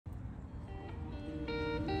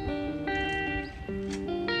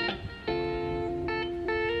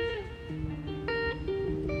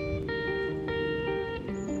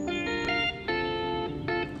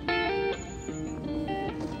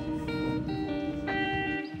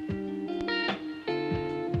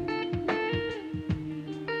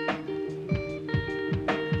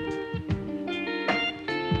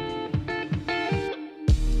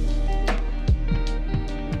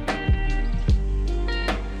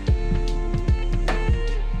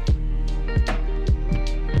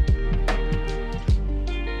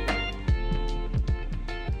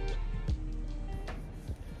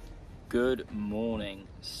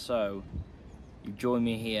So you join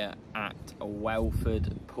me here at a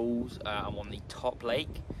Whelford pools. I'm on the top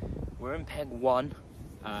lake. We're in peg 1.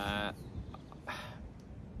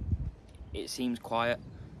 It seems quiet.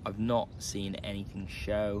 I've not seen anything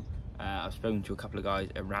show. I've spoken to a couple of guys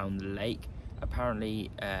around the lake.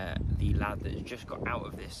 Apparently the lad that has just got out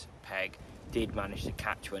of this peg did manage to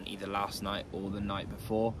catch one either last night or the night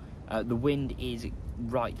before. The wind is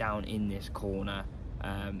right down in this corner.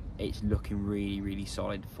 It's looking really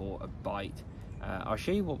solid for a bite. I'll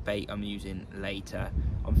show you what bait I'm using later.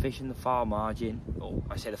 I'm fishing the far margin, or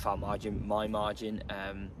I say the far margin, my margin.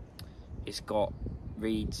 It's got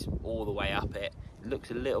reeds all the way up it. It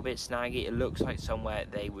looks a little bit snaggy. It looks like somewhere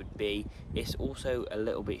they would be. It's also a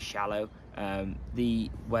little bit shallow. The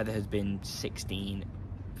weather has been 16,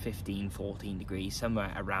 15, 14 degrees,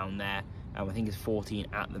 somewhere around there. I think it's 14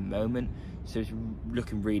 at the moment, so it's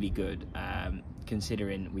looking really good.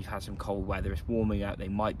 Considering we've had some cold weather, it's warming up. They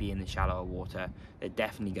might be in the shallower water. They're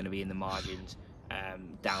definitely going to be in the margins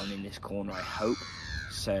down in this corner, I hope.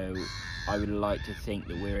 So I would like to think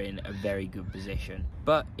that we're in a very good position.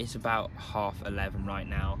 But it's about 11:30 right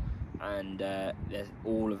now, and there's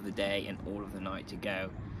all of the day and all of the night to go.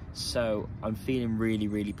 So I'm feeling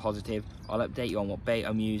really positive. I'll update you on what bait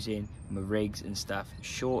I'm using, my rigs and stuff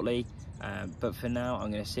shortly. But for now,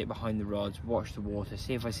 I'm going to sit behind the rods, watch the water,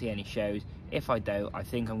 see if I see any shows. If I don't, I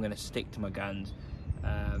think I'm going to stick to my guns,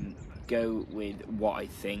 go with what I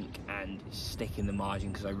think and stick in the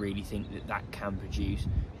margin, because I really think that that can produce.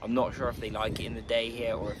 I'm not sure if they like it in the day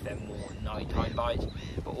here or if they're more nighttime bites,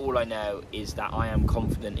 but all I know is that I am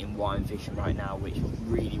confident in what I'm fishing right now, which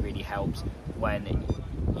really helps when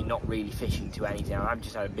you're not really fishing to anything. I've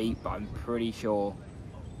just had a beat, but I'm pretty sure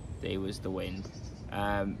it was the wind.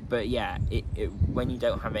 But yeah, when you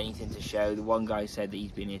don't have anything to show, the one guy said that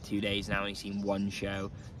he's been here 2 days now and he's seen one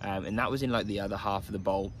show, and that was in like the other half of the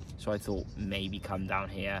bowl. So I thought maybe come down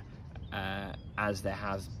here, as there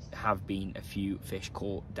have been a few fish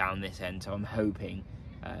caught down this end. So I'm hoping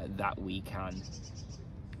that we can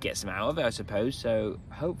get some out of it, I suppose. So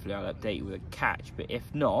hopefully I'll update you with a catch, but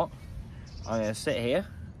if not, I'm going to sit here,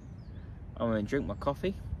 I'm going to drink my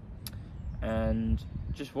coffee and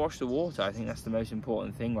just watch the water. I think that's the most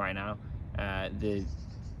important thing right now.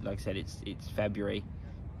 Like I said, it's February,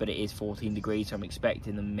 but it is 14 degrees, so I'm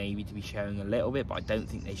expecting them maybe to be showing a little bit, but I don't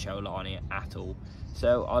think they show a lot on it at all.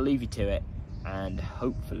 So I'll leave you to it, and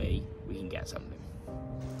hopefully we can get something.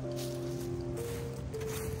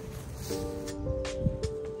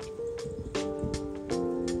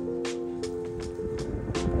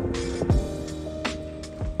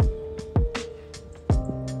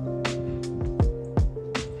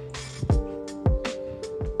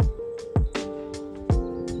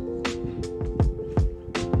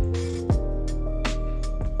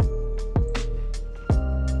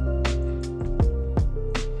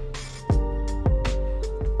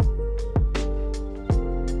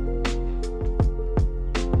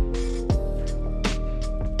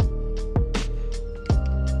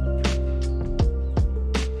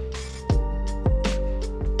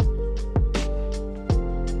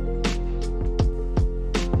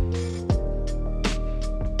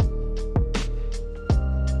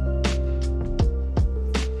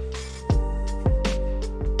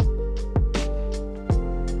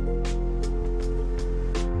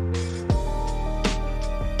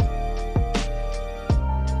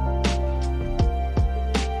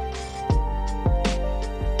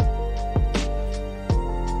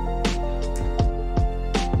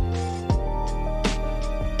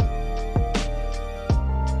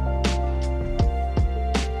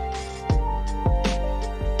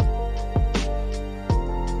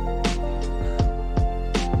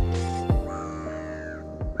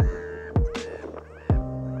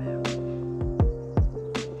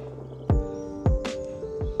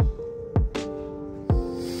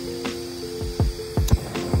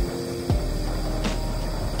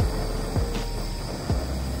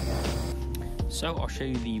 So I'll show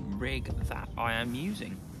you the rig that I am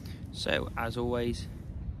using. So as always,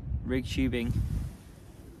 rig tubing,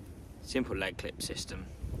 simple leg clip system,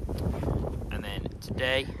 and then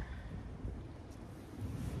today,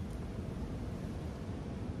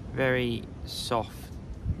 very soft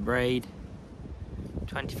braid,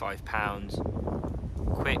 25 pounds,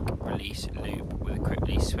 quick release loop with a quick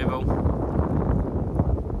release swivel,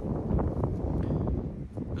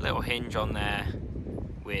 a little hinge on there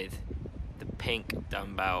with the pink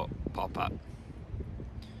dumbbell pop-up,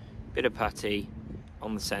 bit of putty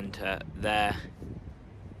on the center there,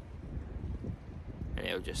 and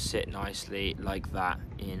it'll just sit nicely like that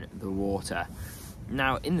in the water.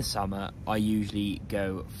 Now in the summer I usually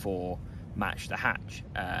go for match the hatch.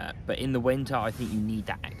 But in the winter, I think you need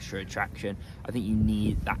that extra attraction. I think you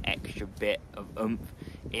need that extra bit of oomph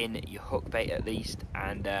in your hook bait at least,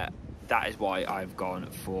 and that is why I've gone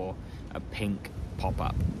for a pink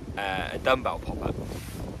pop-up, a dumbbell pop-up.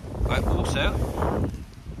 I also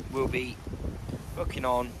will be hooking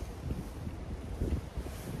on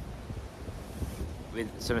with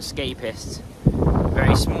some escapists, a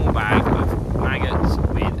very small bag of maggots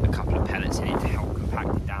with a couple of pellets in it to help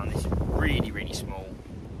compact it down. This is really small,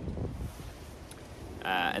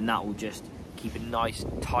 and that will just keep a nice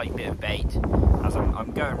tight bit of bait as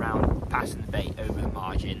I'm going around passing the bait over the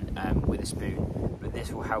margin with a spoon. But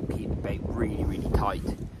this will help keep the bait really tight,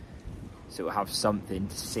 so it'll have something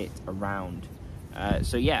to sit around.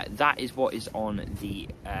 So yeah, that is what is on the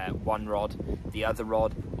one rod. The other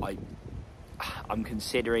rod, I'm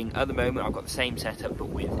considering, at the moment I've got the same setup but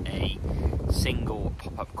with a single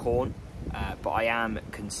pop-up corn, but I am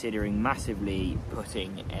considering massively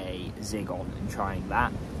putting a zig on and trying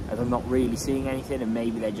that, as I'm not really seeing anything, and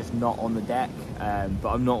maybe they're just not on the deck, but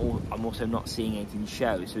I'm also not seeing anything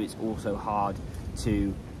show, so it's also hard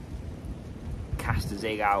to cast a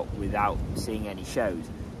zig out without seeing any shows.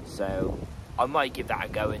 So I might give that a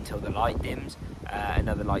go until the light dims,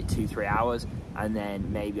 another like 2-3 hours, and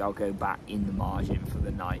then maybe I'll go back in the margin for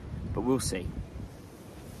the night, but we'll see.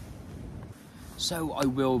 So I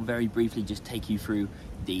will very briefly just take you through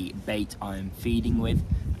the bait I'm feeding with.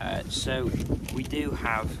 So we do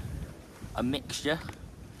have a mixture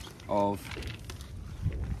of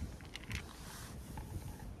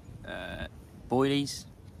boilies,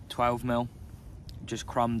 12mm, just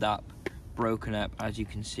crumbed up, broken up, as you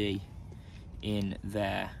can see in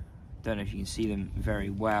there. Don't know if you can see them very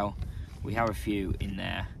well. We have a few in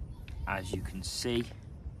there, as you can see.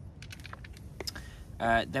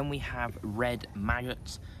 Then we have red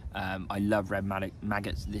maggots. I love red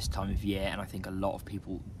maggots this time of year, and I think a lot of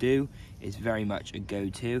people do. It's very much a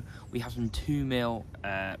go-to. We have some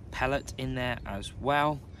 2mm pellet in there as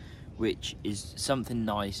well, which is something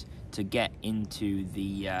nice to get into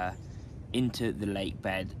the lake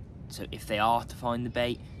bed. So if they are to find the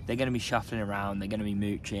bait, they're going to be shuffling around, they're going to be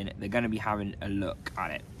mooching, they're going to be having a look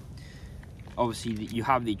at it. Obviously, you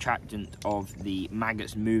have the attractant of the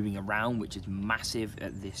maggots moving around, which is massive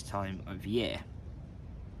at this time of year.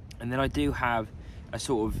 And then I do have a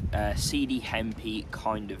sort of seedy, hempy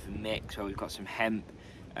kind of mix, where we've got some hemp,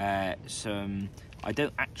 some, I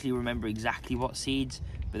don't actually remember exactly what seeds,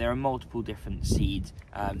 but there are multiple different seeds.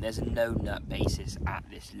 There's a no nut basis at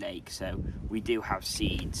this lake, so we do have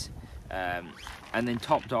seeds. And then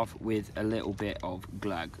topped off with a little bit of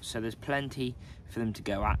glug. So there's plenty for them to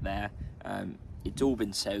go at there. It's all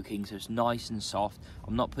been soaking, so it's nice and soft.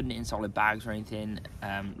 I'm not putting it in solid bags or anything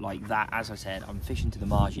like that. As I said, I'm fishing to the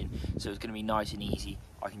margin, so it's going to be nice and easy.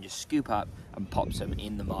 I can just scoop up and pop some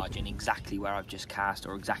in the margin, exactly where I've just cast,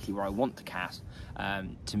 or exactly where I want to cast,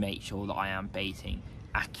 to make sure that I am baiting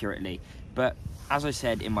accurately. But as I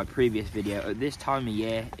said in my previous video, at this time of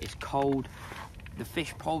year, it's cold. The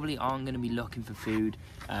fish probably aren't going to be looking for food,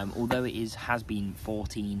 although it has been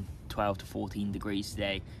 12 to 14 degrees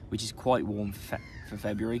today, which is quite warm for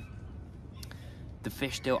February. The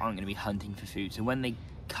fish still aren't going to be hunting for food, so when they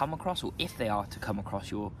come across, or if they are to come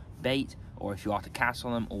across your bait, or if you are to cast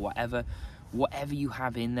on them, or whatever you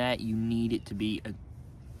have in there, you need it to be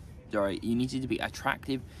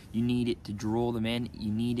attractive. You need it to draw them in.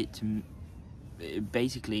 You need it to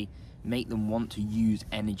basically make them want to use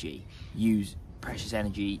precious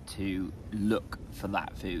energy to look for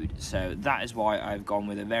that food. So that is why I've gone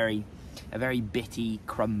with a very bitty,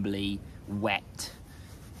 crumbly, wet,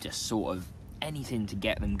 just sort of anything to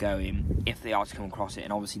get them going if they are to come across it.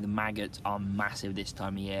 And obviously the maggots are massive this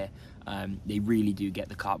time of year. They really do get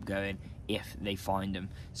the carp going if they find them.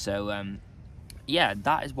 So yeah,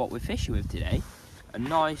 that is what we're fishing with today. A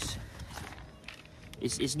nice,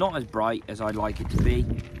 it's not as bright as I'd like it to be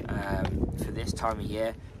for this time of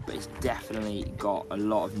year, but it's definitely got a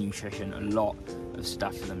lot of nutrition, a lot of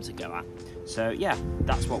stuff for them to go at. So yeah,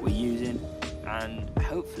 that's what we're using, and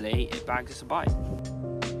hopefully it bags us a bite.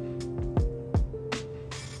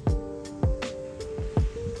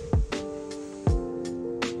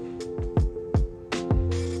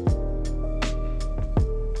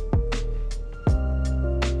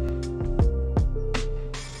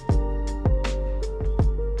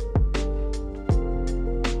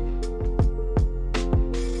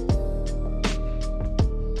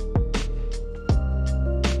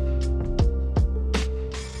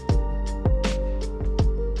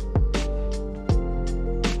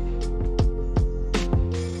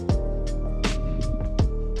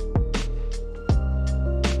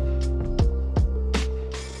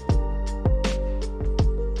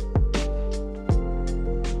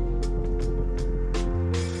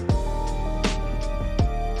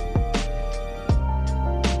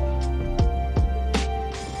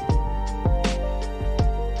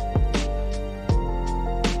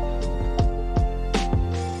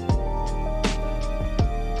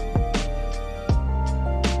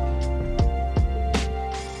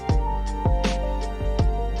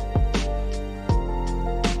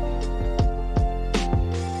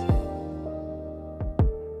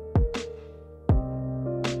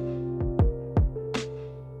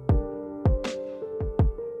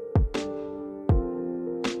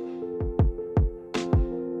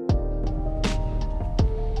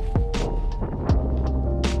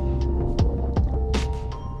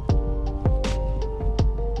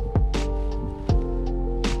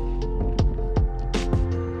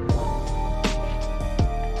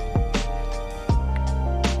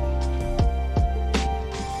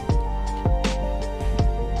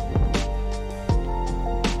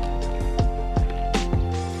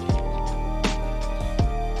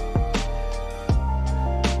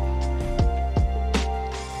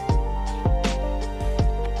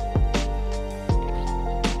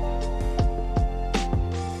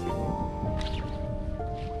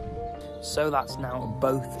 So that's now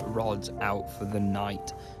both rods out for the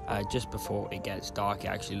night. Just before it gets dark, it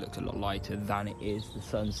actually looks a lot lighter than it is. The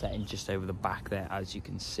sun's setting just over the back there, as you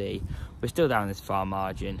can see. We're still down this far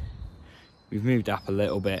margin. We've moved up a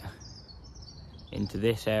little bit into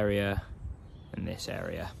this area and this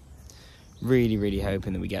area. Really, really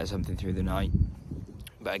hoping that we get something through the night.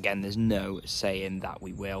 But again, there's no saying that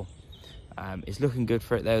we will. It's looking good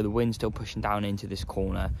for it though. The wind's still pushing down into this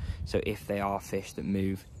corner. So if they are fish that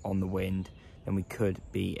move on the wind, then we could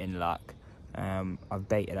be in luck. I've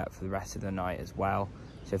baited up for the rest of the night as well.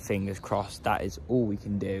 So fingers crossed, that is all we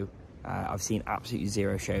can do. I've seen absolutely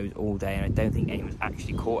zero shows all day, and I don't think anyone's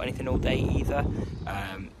actually caught anything all day either.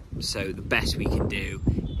 So the best we can do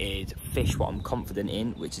is fish what I'm confident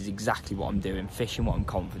in, which is exactly what I'm doing, fishing what I'm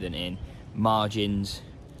confident in. Margins,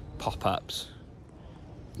 pop-ups,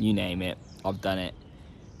 you name it, I've done it.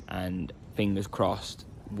 And fingers crossed,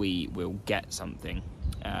 we will get something.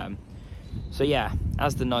 So yeah,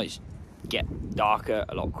 as the nights get darker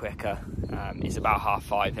a lot quicker, it's about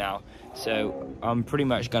 5:30 now, so I'm pretty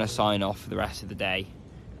much going to sign off for the rest of the day,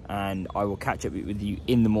 and I will catch up with you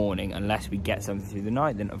in the morning. Unless we get something through the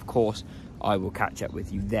night, then of course I will catch up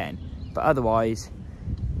with you then. But otherwise,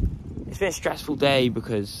 it's been a stressful day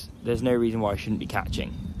because there's no reason why I shouldn't be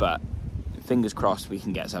catching. But fingers crossed we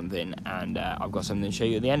can get something, and I've got something to show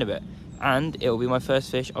you at the end of it. And it will be my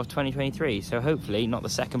first fish of 2023, so hopefully not the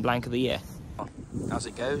second blank of the year. As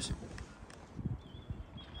it goes,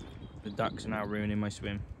 the ducks are now ruining my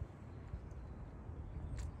swim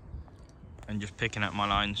and just picking up my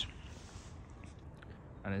lines,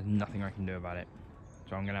 and there's nothing I can do about it.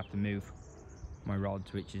 So I'm gonna have to move my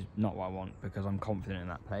rods, which is not what I want because I'm confident in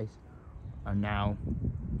that place. And now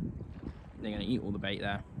they're gonna eat all the bait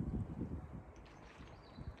there.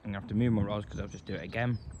 I'm gonna have to move my rods because I'll just do it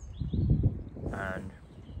again, and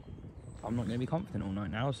I'm not gonna be confident all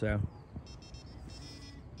night now. So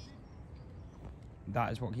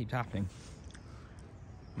that is what keeps happening,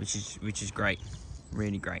 which is great,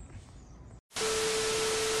 really great.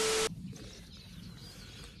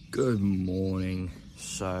 Good morning.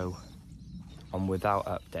 So I'm without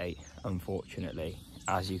update, unfortunately.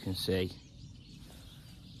 As you can see,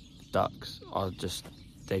 ducks are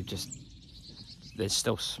they're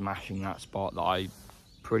still smashing that spot that I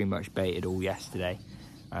pretty much baited all yesterday,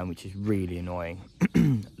 which is really annoying.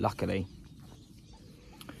 Luckily,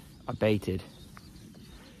 I baited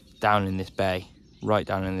down in this bay, right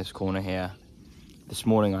down in this corner here. This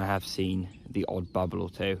morning I have seen the odd bubble or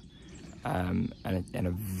two, and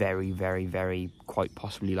a very, very, very, quite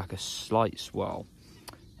possibly like a slight swirl,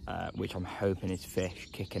 which I'm hoping is fish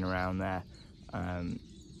kicking around there.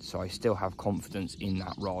 So I still have confidence in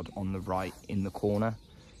that rod on the right in the corner,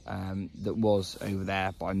 that was over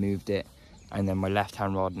there, but I moved it. And then my left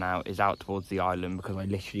hand rod now is out towards the island because I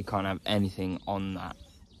literally can't have anything on that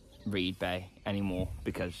reed bay anymore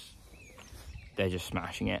because they're just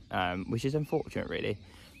smashing it, which is unfortunate really,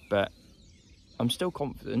 but I'm still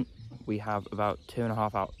confident. We have about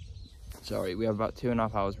 2.5 hours, we have about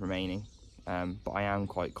 2.5 hours remaining, but I am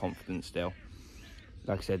quite confident still.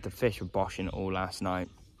 Like I said, the fish were boshing it all last night.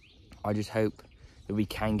 I just hope that we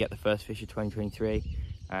can get the first fish of 2023.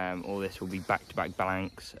 All this will be back-to-back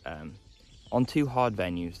blanks, on 2 hard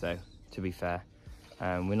venues though, to be fair.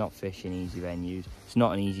 We're not fishing easy venues. It's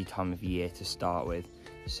not an easy time of year to start with,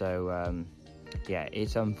 so yeah,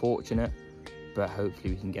 it's unfortunate, but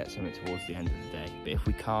hopefully we can get something towards the end of the day. But if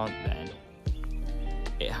we can't, then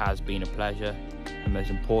it has been a pleasure, and most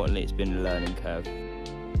importantly, it's been a learning curve.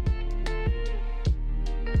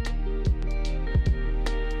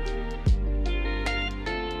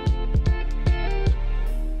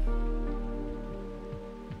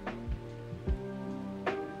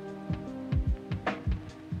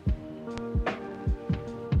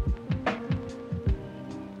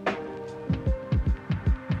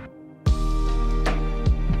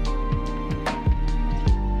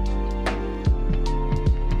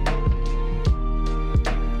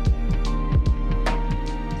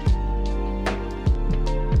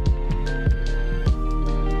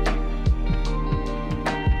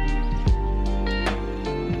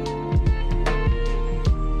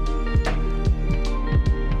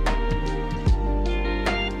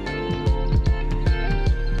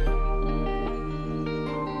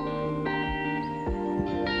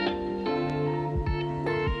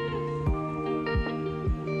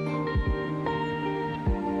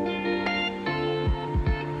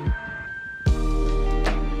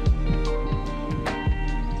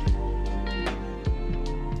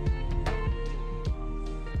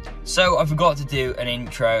 So I forgot to do an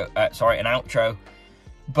outro,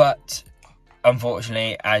 but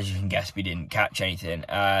unfortunately, as you can guess, we didn't catch anything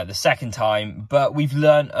the second time, but we've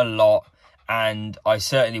learned a lot, and I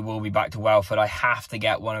certainly will be back to Whelford. I have to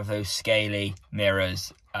get one of those scaly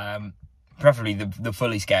mirrors, preferably the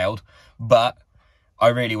fully scaled, but I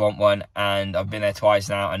really want one, and I've been there twice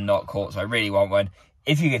now and not caught, so I really want one.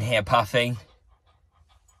 If you can hear puffing,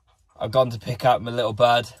 I've gone to pick up my little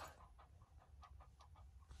bud,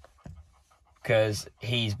 because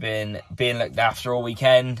he's been being looked after all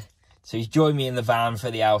weekend. So he's joined me in the van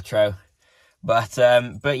for the outro.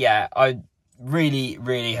 But yeah, I really,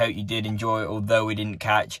 really hope you did enjoy it, although we didn't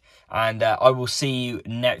catch. And I will see you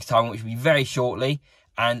next time, which will be very shortly.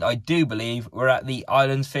 And I do believe we're at the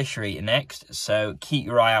Islands Fishery next. So keep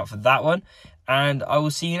your eye out for that one. And I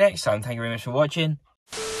will see you next time. Thank you very much for watching.